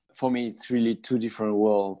for me, it's really two different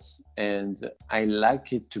worlds, and I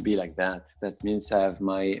like it to be like that. That means I have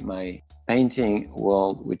my painting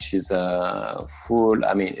world, which is full.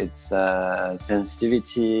 I mean, it's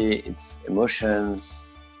sensitivity, it's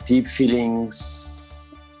emotions, deep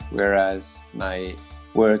feelings. Whereas my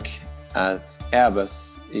work at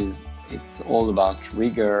Airbus it's all about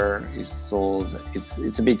rigor.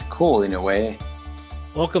 It's a bit cool in a way.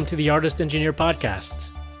 Welcome to the Artist Engineer Podcast.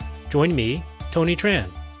 Join me, Tony Tran.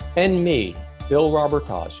 And me, Bill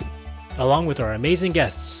Robertazzi. Along with our amazing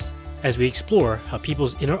guests, as we explore how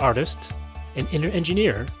people's inner artist and inner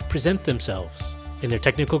engineer present themselves in their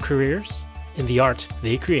technical careers, in the art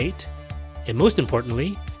they create, and most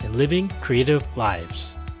importantly, in living creative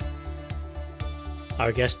lives.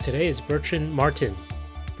 Our guest today is Bertrand Martin.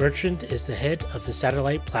 Bertrand is the head of the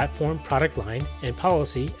satellite platform product line and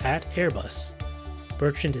policy at Airbus.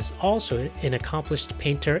 Bertrand is also an accomplished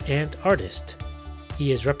painter and artist.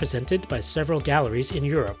 He is represented by several galleries in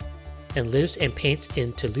Europe and lives and paints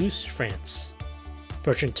in Toulouse, France.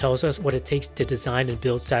 Bertrand tells us what it takes to design and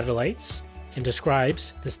build satellites and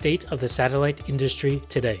describes the state of the satellite industry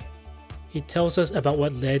today. He tells us about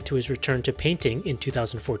what led to his return to painting in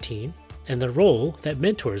 2014 and the role that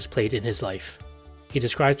mentors played in his life. He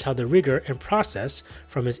describes how the rigor and process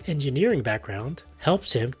from his engineering background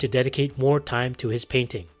helps him to dedicate more time to his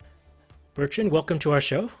painting. Bertrand, welcome to our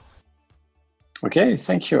show. Okay,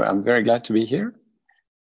 thank you. I'm very glad to be here.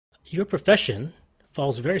 Your profession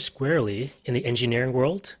falls very squarely in the engineering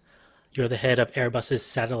world. You're the head of Airbus's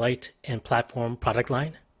satellite and platform product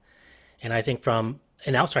line. And I think from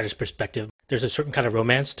an outsider's perspective, there's a certain kind of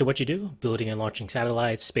romance to what you do, building and launching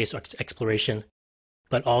satellites, space exploration.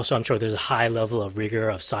 But also, I'm sure there's a high level of rigor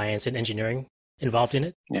of science and engineering involved in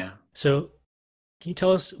it. Yeah. So can you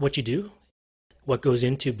tell us what you do? What goes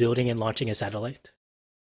into building and launching a satellite?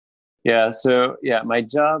 Yeah. So my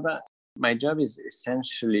job is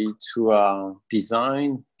essentially to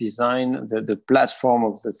design the platform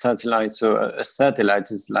of the satellite. So a satellite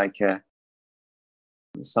is like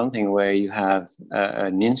something where you have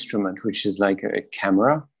an instrument, which is like a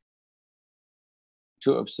camera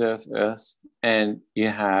to observe Earth, and you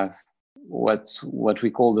have what we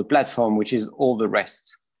call the platform, which is all the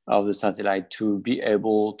rest of the satellite, to be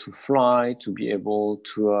able to fly, to be able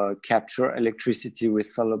to capture electricity with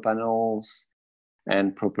solar panels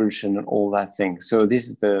and propulsion and all that thing. So this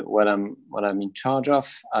is what I'm in charge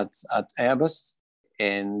of at Airbus,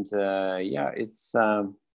 and it's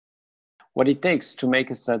what it takes to make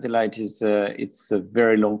a satellite is it's a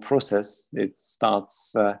very long process. It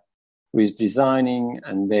starts with designing,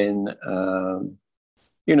 and then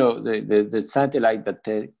the satellite that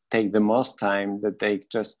take the most time, that take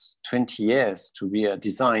just 20 years to be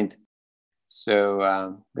designed.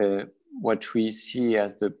 So what we see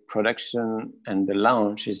as the production and the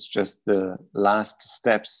launch is just the last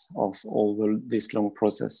steps of this long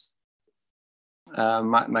process.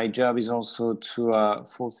 My job is also to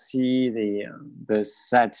foresee the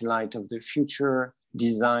satellite of the future,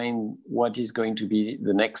 design what is going to be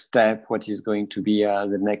the next step, what is going to be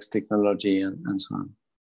the next technology, and so on.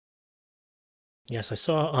 Yes, I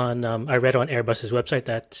read on Airbus's website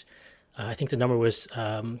that I think the number was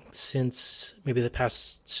since maybe the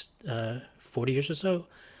past 40 years or so,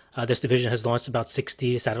 this division has launched about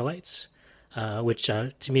 60 satellites, which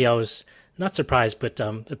to me, I was not surprised, but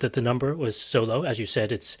that the number was so low. As you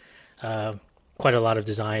said, it's quite a lot of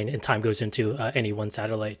design and time goes into any one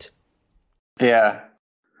satellite. Yeah,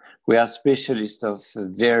 we are specialists of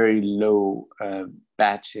very low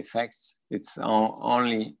batch effects. It's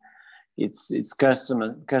it's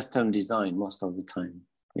custom design most of the time.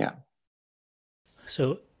 Yeah.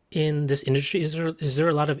 So in this industry, is there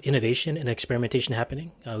a lot of innovation and experimentation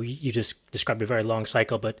happening? You just described a very long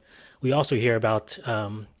cycle, but we also hear about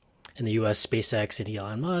in the U.S. SpaceX and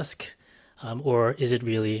Elon Musk, or is it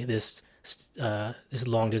really this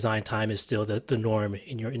long design time is still the norm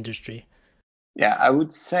in your industry? Yeah, I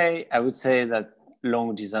would say that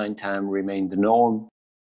long design time remains the norm.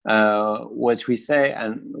 What we say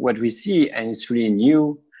and what we see, and it's really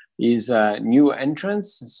new, is new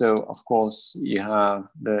entrants. So of course you have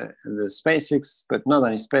the SpaceX, but not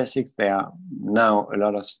only SpaceX, there are now a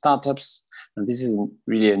lot of startups, and this is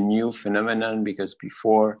really a new phenomenon, because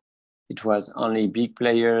before it was only big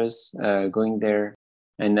players going there.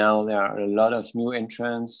 And now there are a lot of new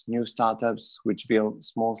entrants, new startups, which build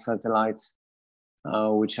small satellites,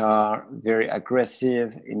 which are very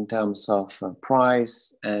aggressive in terms of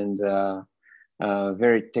price and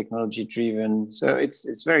very technology driven. So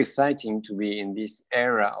it's very exciting to be in this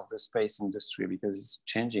era of the space industry, because it's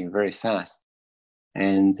changing very fast.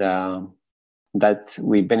 And that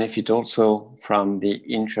we benefit also from the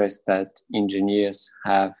interest that engineers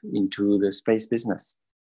have into the space business.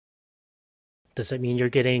 Does that mean you're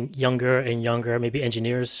getting younger and younger, maybe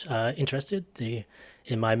engineers interested?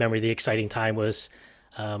 In my memory, the exciting time was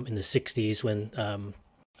in the 60s when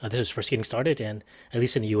this was first getting started. And at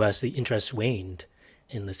least in the US, the interest waned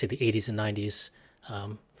in, let's say, the 80s and 90s.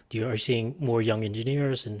 Are you seeing more young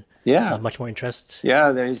engineers and much more interest?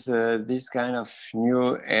 Yeah, there is this kind of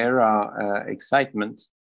new era excitement.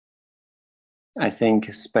 I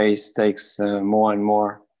think space takes more and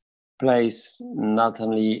more place. Not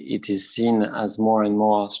only it is seen as more and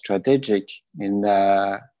more strategic in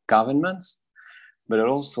the governments, but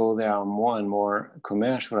also there are more and more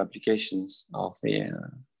commercial applications of the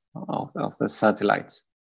satellites.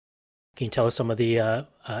 Can you tell us some of the,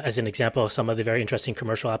 as an example of some of the very interesting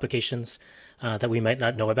commercial applications that we might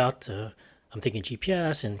not know about? I'm thinking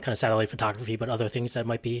GPS and kind of satellite photography, but other things that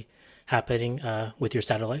might be happening with your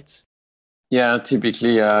satellites? Yeah,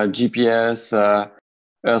 typically GPS,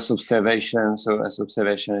 Earth observation. So Earth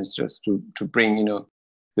observation is just to bring,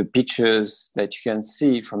 the pictures that you can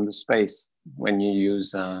see from the space when you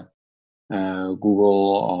use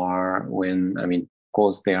Google, or of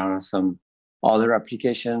course, there are some other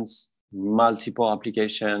applications, multiple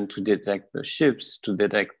applications to detect the ships, to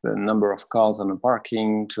detect the number of cars on the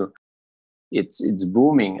parking. It's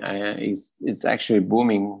booming. It's actually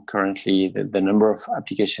booming currently, the number of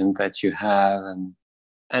applications that you have,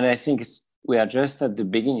 and I think we are just at the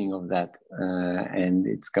beginning of that, and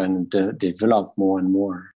it's going to develop more and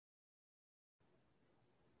more.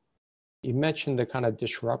 You mentioned the kind of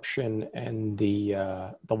disruption and the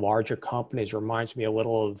larger companies. Reminds me a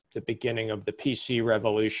little of the beginning of the PC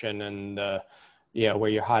revolution, and where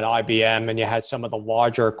you had IBM and you had some of the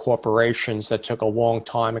larger corporations that took a long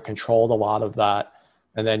time and controlled a lot of that,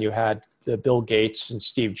 and then you had the Bill Gates and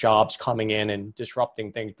Steve Jobs coming in and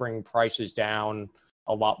disrupting things, bringing prices down,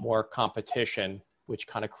 a lot more competition, which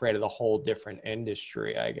kind of created a whole different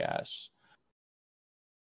industry, I guess.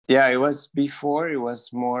 Yeah, it was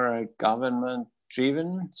more government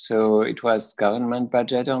driven. So it was government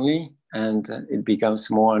budget only, and it becomes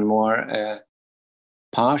more and more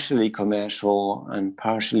partially commercial and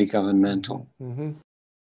partially governmental,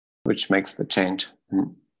 which makes the change.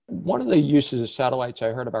 One of the uses of satellites I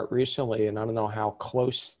heard about recently, and I don't know how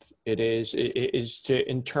close it is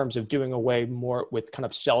in terms of doing away more with kind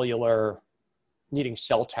of needing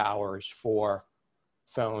cell towers for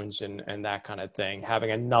phones and that kind of thing, having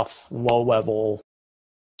enough low-level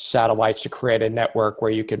satellites to create a network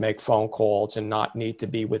where you could make phone calls and not need to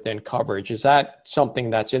be within coverage. Is that something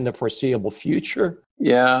that's in the foreseeable future?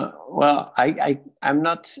 Yeah, well, I'm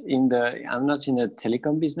not in the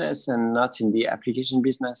telecom business and not in the application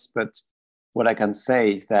business, but what I can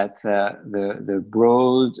say is that the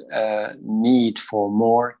broad need for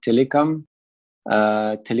more telecommunication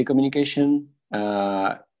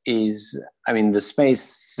the space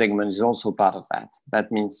segment is also part of that.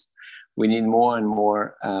 That means we need more and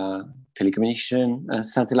more telecommunication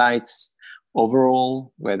satellites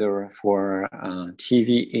overall, whether for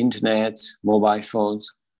TV, internet, mobile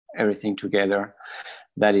phones, everything together.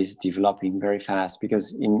 That is developing very fast,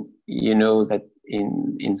 because that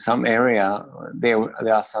in some area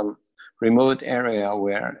there are some remote area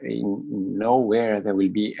where in nowhere there will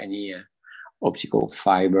be any optical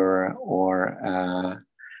fiber or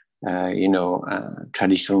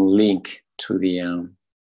traditional link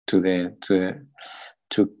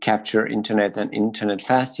to capture internet, and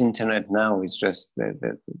fast internet now is just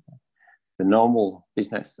the normal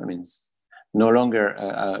business. It's no longer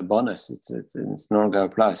a bonus. It's no longer a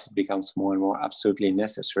plus. It becomes more and more absolutely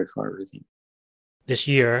necessary for everything. This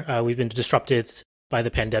year, we've been disrupted by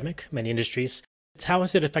the pandemic, many industries. How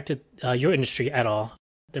has it affected your industry at all?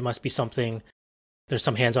 There must be there's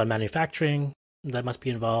some hands-on manufacturing that must be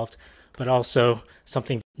involved, but also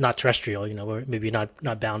something not terrestrial, where maybe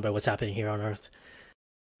not bound by what's happening here on Earth.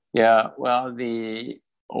 Yeah, well, the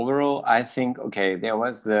overall, I think, there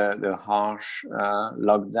was the harsh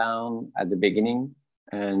lockdown at the beginning,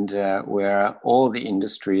 and where all the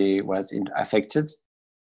industry was affected.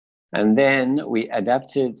 And then we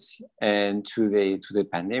adapted to the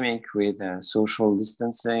pandemic with social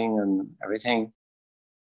distancing and everything.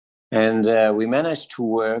 And we managed to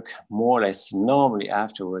work more or less normally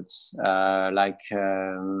afterwards. And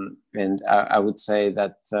I would say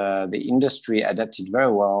that the industry adapted very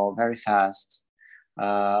well, very fast.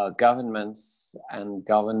 Governments and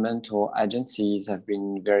governmental agencies have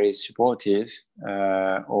been very supportive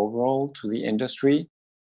overall to the industry.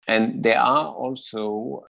 And there are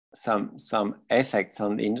also some effects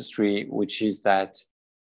on the industry, which is that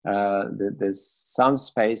there's some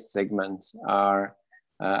space segments are,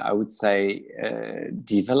 I would say,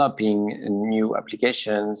 developing new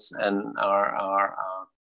applications and are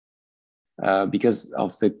because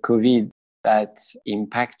of the COVID that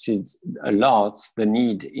impacted a lot the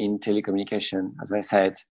need in telecommunication. As I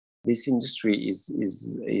said, this industry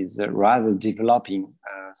is rather developing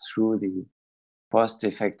through the post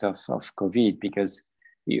effect of COVID, because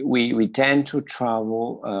we tend to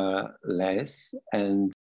travel less,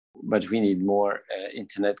 but we need more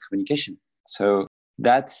internet communication. So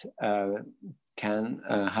that can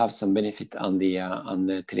have some benefit on the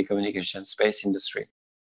telecommunication space industry.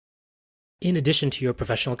 In addition to your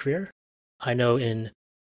professional career, I know in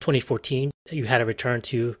 2014 you had a return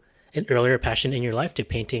to an earlier passion in your life, to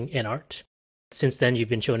painting and art. Since then, you've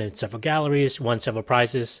been shown in several galleries, won several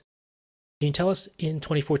prizes. Can you tell us, in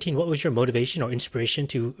 2014, what was your motivation or inspiration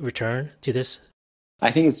to return to this? I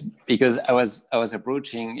think it's because I was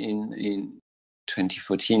approaching in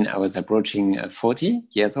 2014. I was approaching 40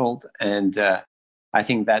 years old, and I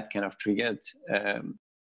think that kind of triggered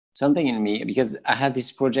something in me, because I had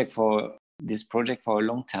this project for a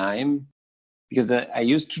long time. Because I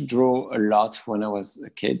used to draw a lot when I was a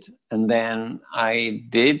kid, and then I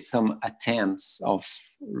did some attempts of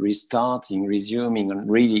resuming, and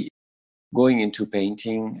really going into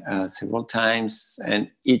painting several times, and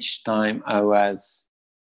each time I was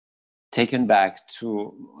taken back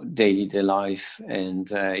to daily life and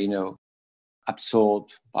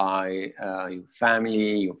absorbed by your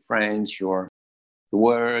family, your friends, your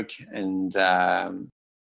work, and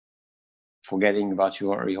forgetting about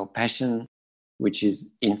your passion, which is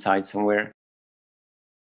inside somewhere.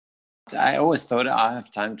 I always thought, I have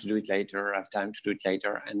time to do it later.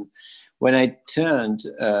 And when I turned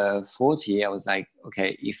 40, I was like,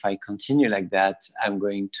 okay, if I continue like that, I'm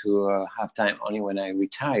going to have time only when I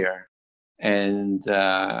retire. And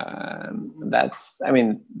that's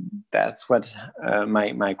what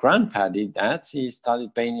my grandpa did. That he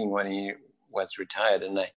started painting when he was retired,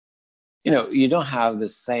 and you don't have the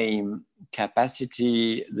same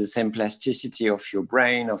capacity, the same plasticity of your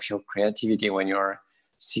brain, of your creativity when you're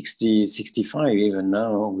 60, 65, even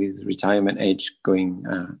now with retirement age going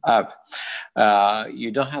up.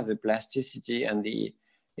 You don't have the plasticity, and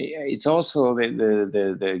it's also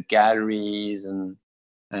the galleries and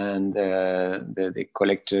the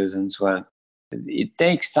collectors and so on. It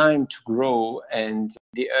takes time to grow, and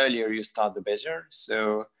the earlier you start, the better.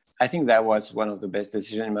 So I think that was one of the best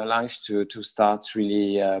decisions in my life, to start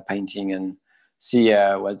really painting and see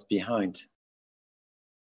what's behind.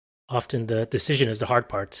 Often the decision is the hard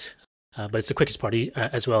part, but it's the quickest part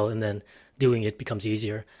as well, and then doing it becomes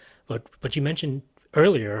easier. But you mentioned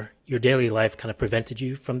earlier your daily life kind of prevented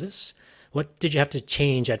you from this. What did you have to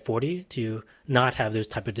change at 40 to not have those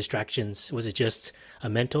type of distractions? Was it just a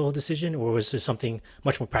mental decision, or was there something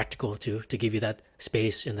much more practical to give you that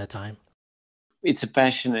space in that time? It's a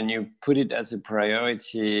passion, and you put it as a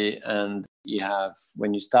priority, and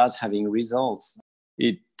when you start having results,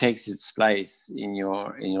 it takes its place in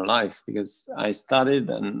your life. Because I started,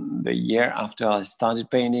 and the year after I started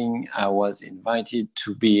painting, I was invited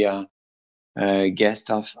to be a guest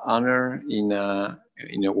of honor in a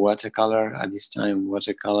watercolor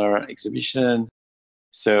exhibition.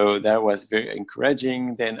 So that was very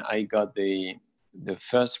encouraging. Then I got the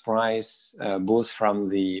first prize, both from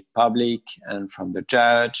the public and from the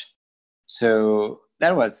judge. So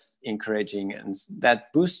that was encouraging, and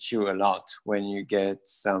that boosts you a lot when you get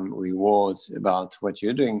some rewards about what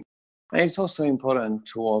you're doing. And it's also important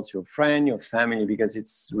towards your friend, your family, because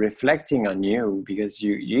it's reflecting on you, because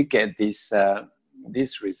you get this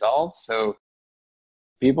results. So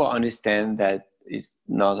people understand that it's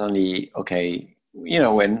not only, okay,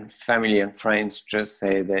 when family and friends just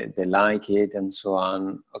say that they like it and so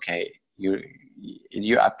on, okay,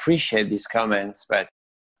 you appreciate these comments, but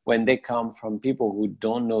when they come from people who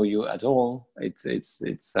don't know you at all, it's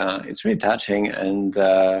really touching, and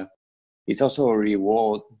it's also a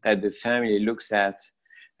reward that the family looks at,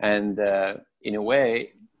 and in a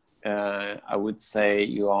way, I would say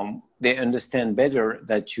they understand better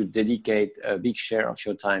that you dedicate a big share of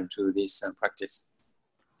your time to this practice.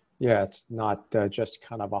 Yeah, it's not just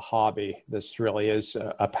kind of a hobby. This really is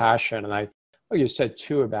a passion. And you said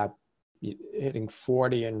too about hitting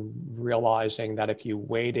 40 and realizing that if you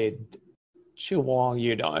waited too long,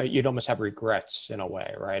 you'd almost have regrets in a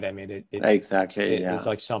way, right? I mean, exactly. It's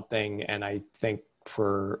like something, and I think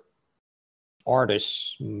for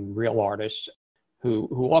artists, real artists,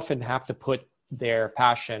 who often have to put their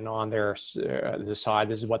passion on the side.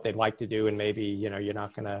 This is what they'd like to do, and maybe you're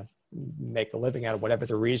not going to make a living out of whatever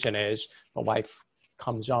the reason is. The life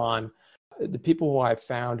comes on. The people who I've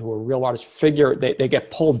found who are real artists figure they get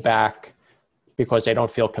pulled back because they don't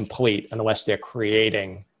feel complete unless they're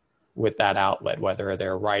creating with that outlet, whether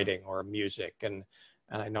they're writing or music. And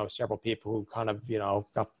I know several people who kind of,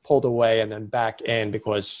 got pulled away and then back in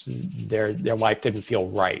because their life didn't feel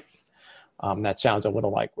right. That sounds a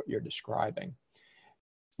little like what you're describing.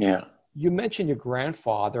 Yeah. You mentioned your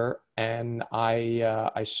grandfather, and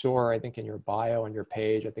I saw, I think in your bio on your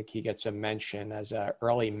page, I think he gets a mention as an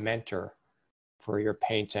early mentor for your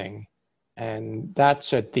painting. And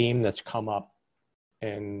that's a theme that's come up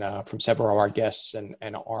from several of our guests and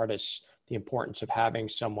artists, the importance of having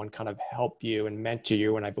someone kind of help you and mentor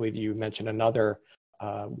you. And I believe you mentioned another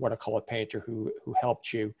watercolor painter who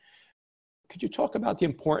helped you. Could you talk about the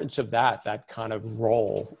importance of that kind of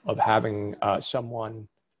role of having someone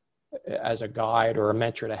as a guide or a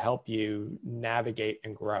mentor to help you navigate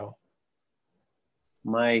and grow?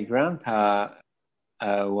 My grandpa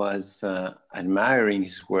was admiring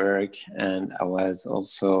his work, and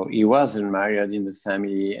he was admired in the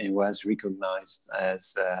family and was recognized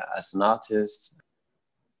as an artist,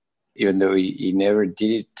 even though he never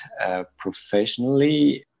did it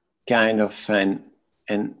professionally, kind of.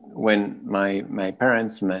 And when my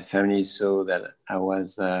parents, my family saw that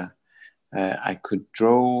I could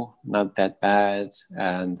draw, not that bad,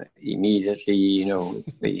 and immediately,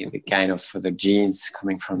 it's the kind of the genes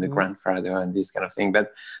coming from the grandfather and this kind of thing.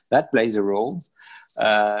 But that plays a role.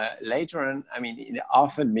 Later on, it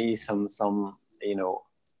offered me some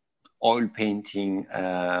oil painting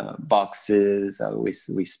boxes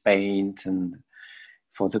with paint, and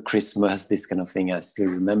for the Christmas, this kind of thing I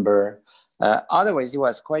still remember. Otherwise, he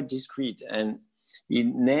was quite discreet, and he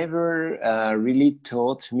never really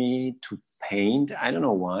taught me to paint. I don't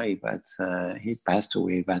know why, but he passed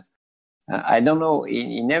away. But I don't know,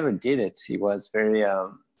 he never did it. He was very,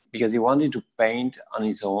 because he wanted to paint on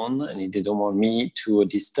his own, and he didn't want me to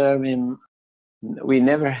disturb him. We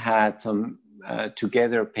never had some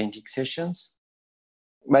together painting sessions.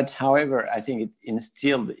 But however, I think it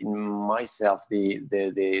instilled in myself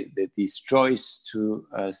this choice to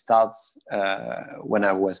start when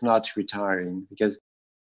I was not retiring, because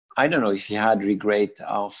I don't know if he had regret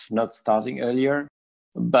of not starting earlier,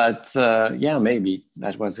 but maybe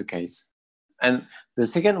that was the case. And the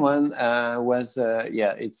second one was,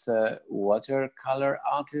 it's a watercolor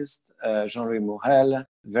artist, Jean-Louis Morel,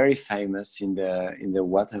 very famous in the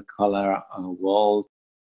watercolor world.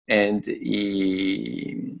 And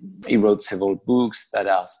he wrote several books that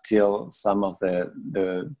are still some of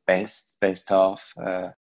the best of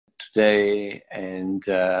today. And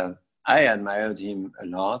I admired him a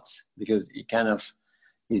lot because he kind of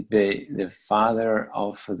is the father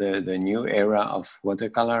of the new era of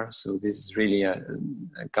watercolor. So this is really a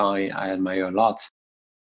guy I admire a lot.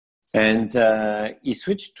 And he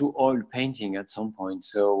switched to oil painting at some point.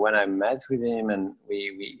 So when I met with him, and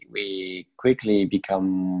we quickly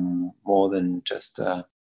become more than just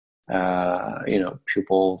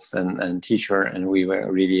pupils and teacher, and we were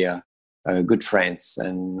really good friends.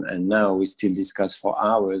 And now we still discuss for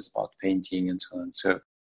hours about painting and so on. So,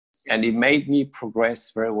 and it made me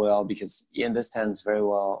progress very well because he understands very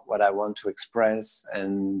well what I want to express,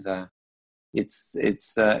 and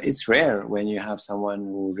it's rare when you have someone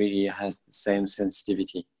who really has the same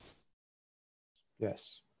sensitivity.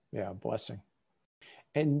 Yes. Yeah. Blessing.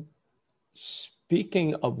 And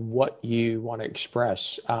speaking of what you want to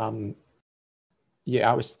express, I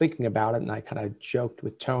was thinking about it, and I kind of joked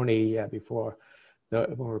with Tony before when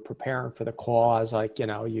we were preparing for the call. I was like,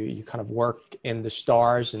 you kind of work in the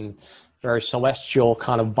stars and very celestial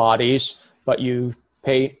kind of bodies, but you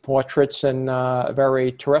paint portraits in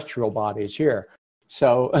very terrestrial bodies here.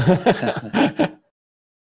 So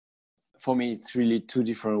for me, it's really two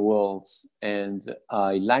different worlds, and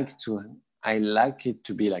I like it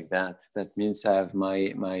to be like that. That means I have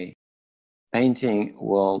my painting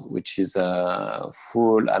world, which is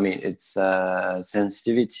full. It's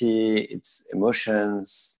sensitivity, it's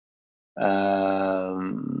emotions,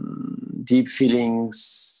 deep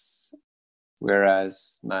feelings,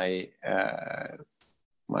 whereas my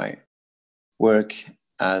work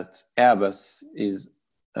at Airbus is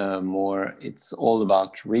more, it's all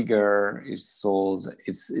about rigor.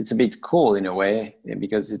 It's a bit cool in a way,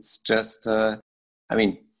 because it's just,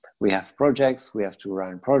 we have projects, we have to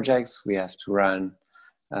run projects, we have to run,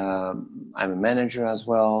 I'm a manager as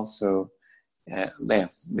well. So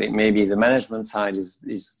maybe the management side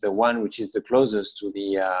is the one which is the closest to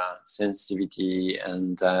the sensitivity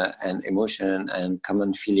and emotion and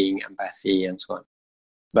common feeling, empathy, and so on.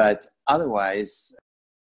 But otherwise,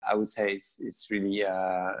 I would say it's really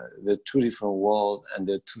the two different worlds and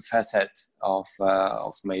the two facets of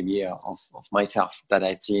myself that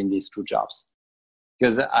I see in these two jobs.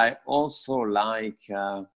 Because I also like,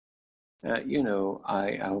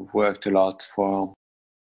 I've worked a lot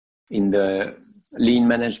in the lean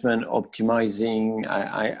management, optimizing.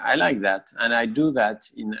 I like that, and I do that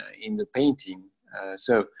in the painting.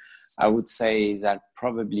 So I would say that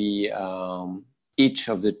probably each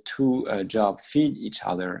of the two jobs feed each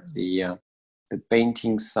other. The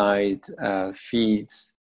painting side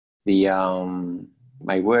feeds the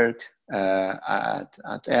my work at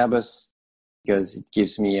Airbus, because it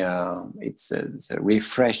gives me it's a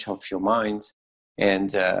refresh of your mind.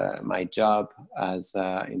 And my job as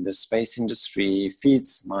in the space industry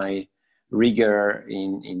feeds my rigor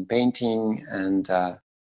in painting and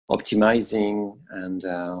optimizing and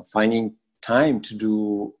finding time to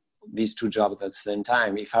do these two jobs at the same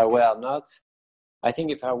time. If I were not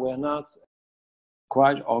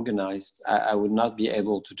quite organized, I would not be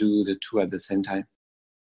able to do the two at the same time.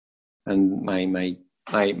 And my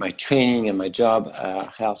training and my job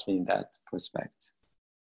helps me in that prospect.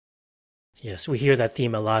 Yes, we hear that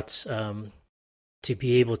theme a lot. To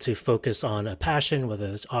be able to focus on a passion, whether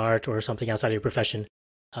it's art or something outside of your profession,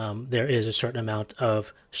 there is a certain amount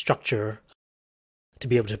of structure to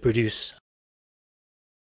be able to produce.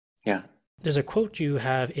 Yeah. There's a quote you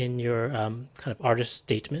have in your kind of artist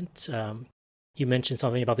statement. You mentioned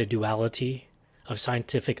something about the duality of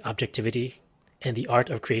scientific objectivity and the art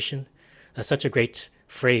of creation. That's such a great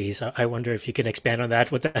phrase. I wonder if you can expand on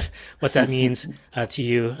that, what that means to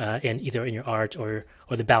you, and either in your art or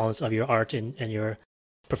the balance of your art and your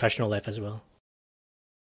professional life as well.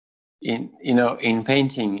 In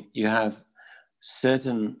painting, you have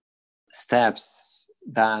certain steps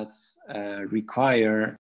that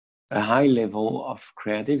require a high level of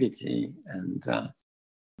creativity, and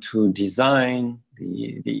to design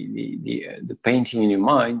the painting in your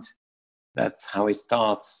mind. That's how it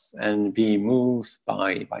starts, and be moved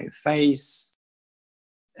by a face.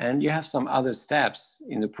 And you have some other steps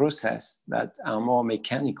in the process that are more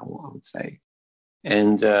mechanical, I would say.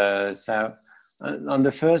 And so on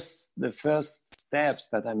the first steps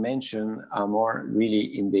that I mentioned are more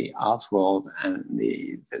really in the art world, and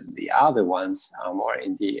the other ones are more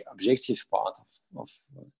in the objective part of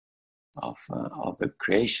the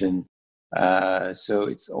creation. So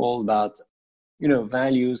it's all about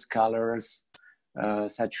values, colors,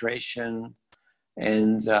 saturation,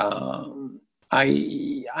 and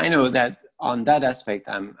I know that on that aspect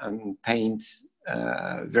I'm paint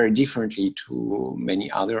very differently to many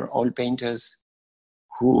other oil painters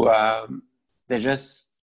who they just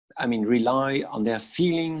rely on their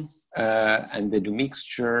feeling and they do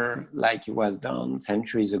mixture like it was done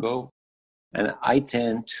centuries ago. And I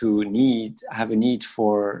tend to have a need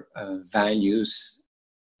for values,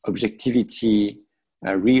 objectivity,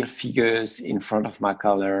 real figures in front of my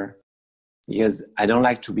color, because I don't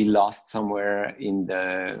like to be lost somewhere in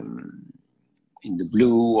the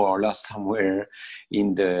blue or lost somewhere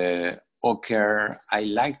in the ochre. I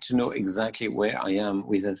like to know exactly where I am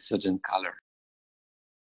with a certain color.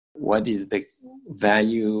 What is the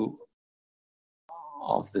value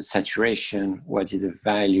of the saturation? What is the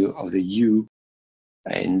value of the hue?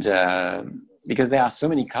 And because there are so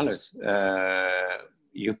many colors,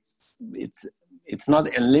 it's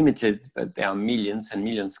not unlimited, but there are millions and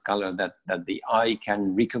millions of colors that the eye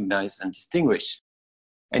can recognize and distinguish,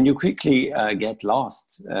 and you quickly get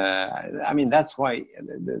lost. That's why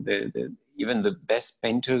even the best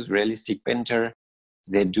painters, realistic painter,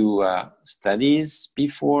 they do studies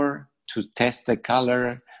before to test the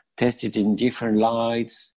color, test it in different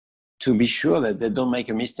lights, to be sure that they don't make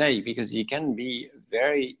a mistake, because you can be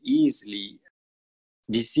very easily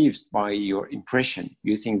deceived by your impression.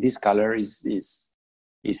 You think this color is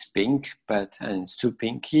pink, but it's too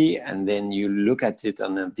pinky, and then you look at it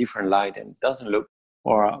on a different light and it doesn't look,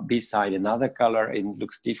 or beside another color and it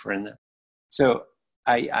looks different. So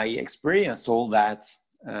I experienced all that,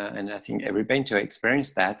 and I think every painter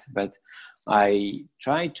experienced that, but I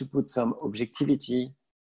try to put some objectivity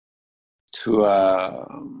to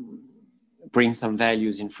bring some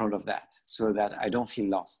values in front of that, so that I don't feel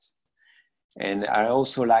lost. And I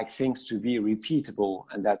also like things to be repeatable,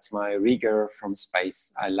 and that's my rigor from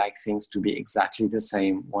space. I like things to be exactly the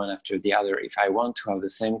same, one after the other. If I want to have the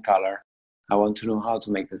same color, I want to know how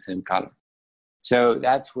to make the same color. So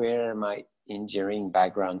that's where my engineering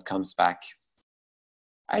background comes back.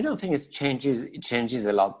 I don't think it changes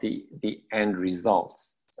a lot the end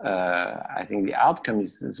results. I think the outcome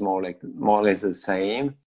is more or less the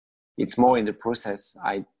same. It's more in the process.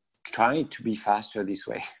 I try to be faster this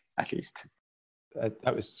way, at least.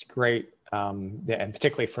 That was great, and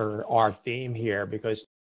particularly for our theme here, because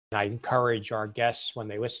I encourage our guests when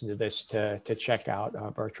they listen to this to check out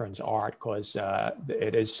Bertrand's art, because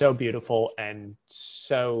it is so beautiful and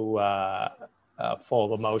so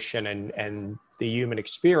full of emotion and the human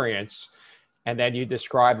experience. And then you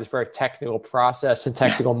describe this very technical process and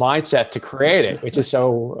technical mindset to create it, which is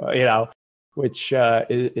so, which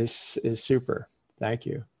is super. Thank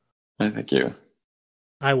you. Thank you.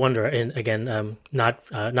 I wonder, and again,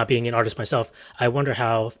 not being an artist myself, I wonder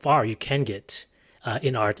how far you can get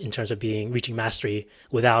in art in terms of reaching mastery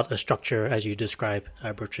without a structure, as you describe,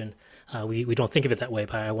 Bertrand. We don't think of it that way,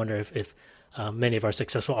 but I wonder if many of our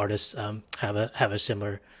successful artists have a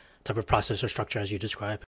similar type of process or structure as you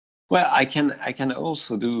describe. Well, I can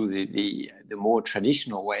also do the more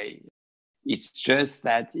traditional way. It's just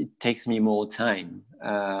that it takes me more time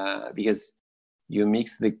because you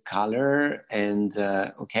mix the color and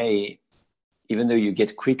even though you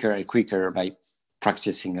get quicker and quicker by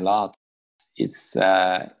practicing a lot, it's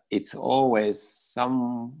always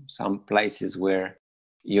some places where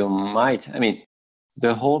you might. I mean,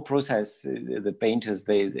 the whole process. The painters,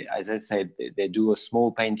 they as I said, they do a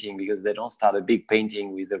small painting because they don't start a big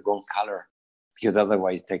painting with the wrong color, because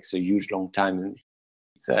otherwise it takes a huge long time.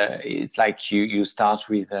 It's like you start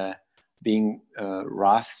with being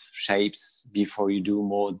rough shapes before you do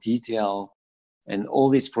more detail, and all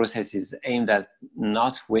this process is aimed at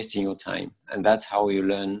not wasting your time, and that's how you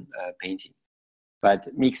learn painting. But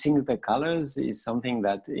mixing the colors is something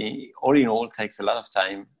that all in all takes a lot of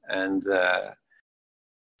time, and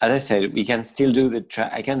as I said, we can still do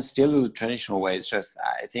I can still do the traditional way. It's just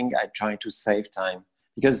I think I try to save time,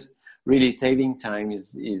 because really saving time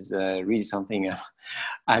is really something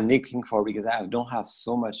I'm looking for, because I don't have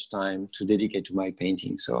so much time to dedicate to my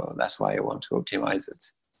painting. So that's why I want to optimize it.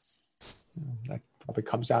 That probably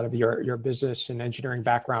comes out of your business and engineering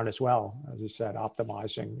background as well, as you said,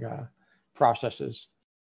 optimizing processes.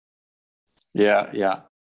 Yeah.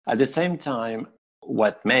 At the same time,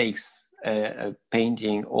 what makes a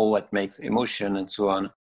painting, or what makes emotion and so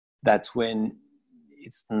on, that's when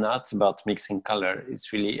it's not about mixing color.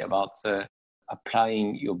 It's really about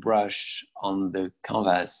applying your brush on the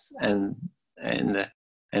canvas and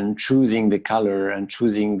choosing the color and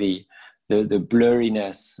choosing the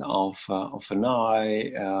blurriness of an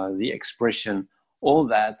eye, the expression. All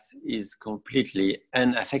that is completely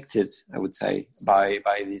unaffected, I would say, by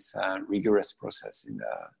this rigorous process in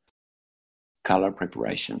the color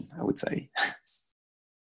preparation, I would say.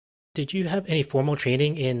 Did you have any formal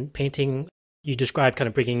training in painting? You described kind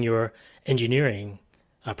of bringing your engineering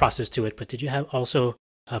process to it, but did you have also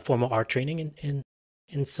formal art training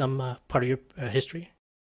in some part of your history?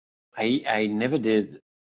 I never did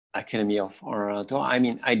Academy of Art. I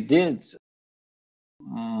mean, I did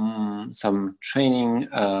some training,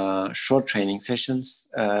 short training sessions,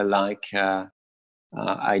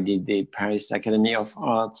 I did the Paris Academy of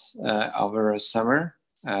Art over a summer,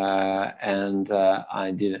 and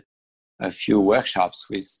I did a few workshops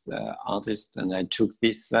with artists, and I took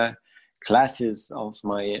these classes of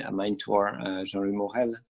my mentor, Jean-Louis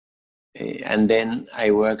Morel. And then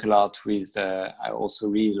I work a lot with, I also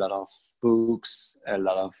read a lot of books, a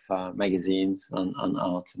lot of magazines on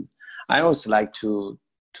art. And I also like to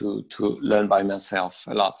learn by myself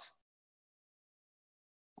a lot.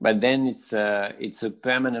 But then it's a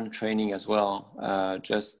permanent training as well.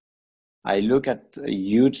 Just I look at a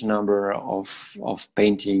huge number of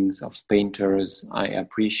paintings, of painters I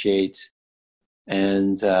appreciate.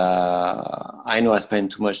 And I know I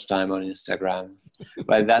spend too much time on Instagram,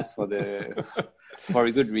 but that's for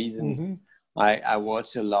a good reason. Mm-hmm. I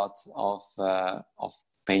watch a lot of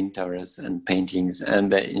painters and paintings,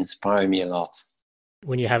 and they inspire me a lot.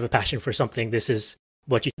 When you have a passion for something, this is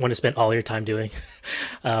what you want to spend all your time doing.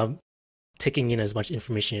 Taking in as much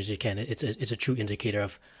information as you can. It's a true indicator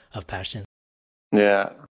of passion.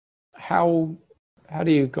 Yeah. How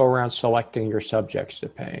do you go around selecting your subjects to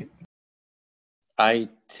paint? I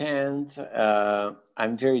tend,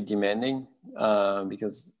 I'm very demanding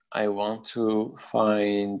because I want to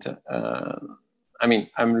find,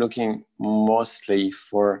 I'm looking mostly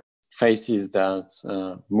for faces that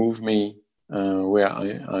move me, where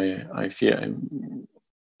I feel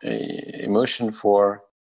emotion for.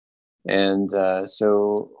 And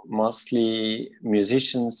so mostly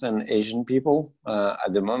musicians and Asian people.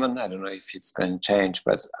 At the moment, I don't know if it's going to change,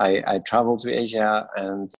 but I travel to Asia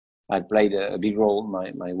and I played a big role.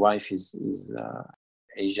 My wife is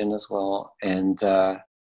Asian as well, and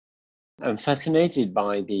I'm fascinated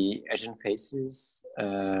by the Asian faces.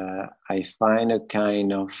 I find a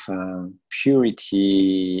kind of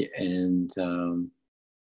purity and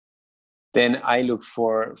Then I look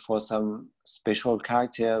for some special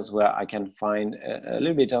characters where I can find a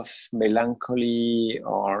little bit of melancholy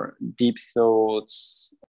or deep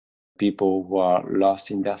thoughts, people who are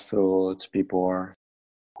lost in their thoughts, people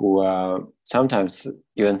who are sometimes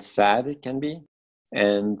even sad, it can be.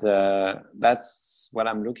 And that's what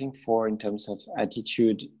I'm looking for in terms of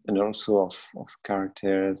attitude and also of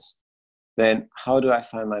characters. Then how do I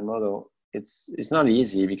find my model? It's not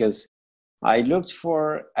easy because I looked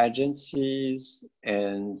for agencies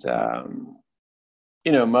and,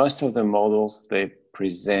 most of the models they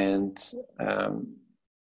present,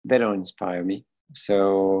 they don't inspire me.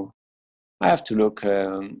 So I have to look,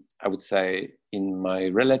 I would say, in my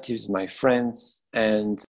relatives, my friends,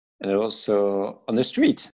 and also on the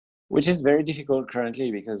street, which is very difficult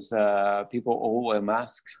currently because people all wear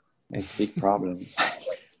masks. It's a big problem.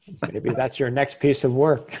 Maybe that's your next piece of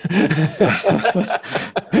work.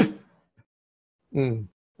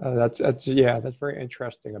 That's very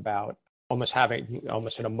interesting about almost having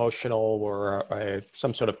an emotional or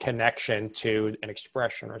some sort of connection to an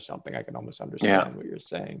expression or something. I can almost understand what you're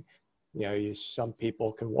saying. Some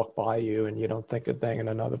people can walk by you and you don't think a thing, and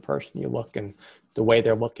another person you look and the way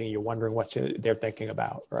they're looking, you're wondering what they're thinking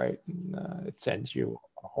about, right? And, it sends you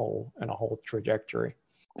in a whole trajectory.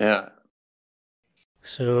 Yeah.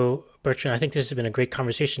 So, Bertrand, I think this has been a great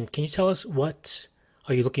conversation. Can you tell us what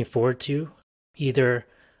are you looking forward to? Either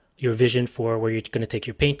your vision for where you're going to take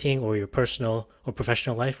your painting or your personal or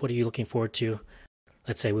professional life. What are you looking forward to,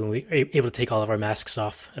 let's say, when we're able to take all of our masks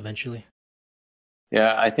off eventually?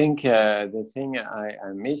 Yeah, I think the thing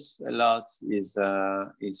I miss a lot is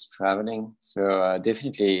traveling. So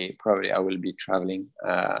definitely, probably I will be traveling.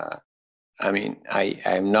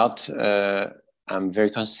 I'm not. I'm very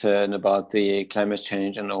concerned about the climate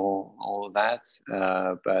change and all that.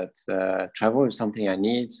 But travel is something I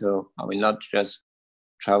need. So I will not just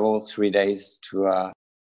travel 3 days to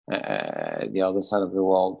the other side of the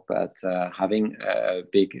world, but having a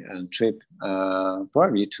big trip,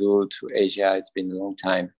 probably to Asia. It's been a long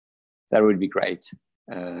time. That would be great,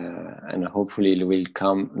 and hopefully it will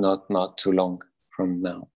come not too long from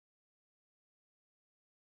now.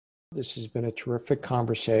 This has been a terrific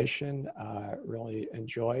conversation. Really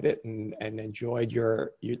enjoyed it and enjoyed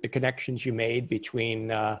the connections you made between,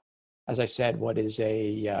 as I said, what is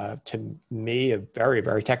to me, a very,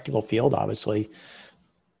 very technical field, obviously,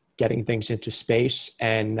 getting things into space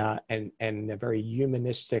and a very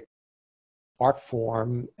humanistic art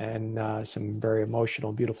form and some very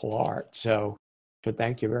emotional, beautiful art. So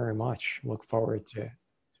thank you very much. Look forward to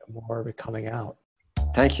more of it coming out.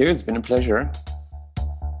 Thank you. It's been a pleasure.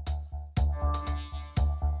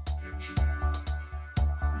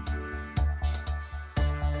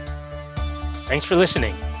 Thanks for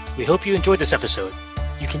listening. We hope you enjoyed this episode.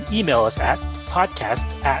 You can email us at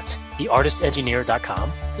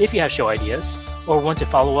podcast@theartistengineer.com if you have show ideas or want to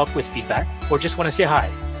follow up with feedback or just want to say hi.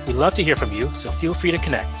 We'd love to hear from you, so feel free to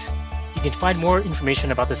connect. You can find more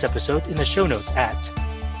information about this episode in the show notes at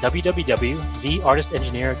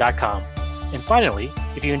www.theartistengineer.com. And finally,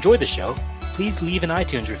 if you enjoyed the show, please leave an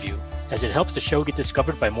iTunes review as it helps the show get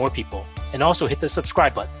discovered by more people, and also hit the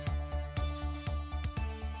subscribe button.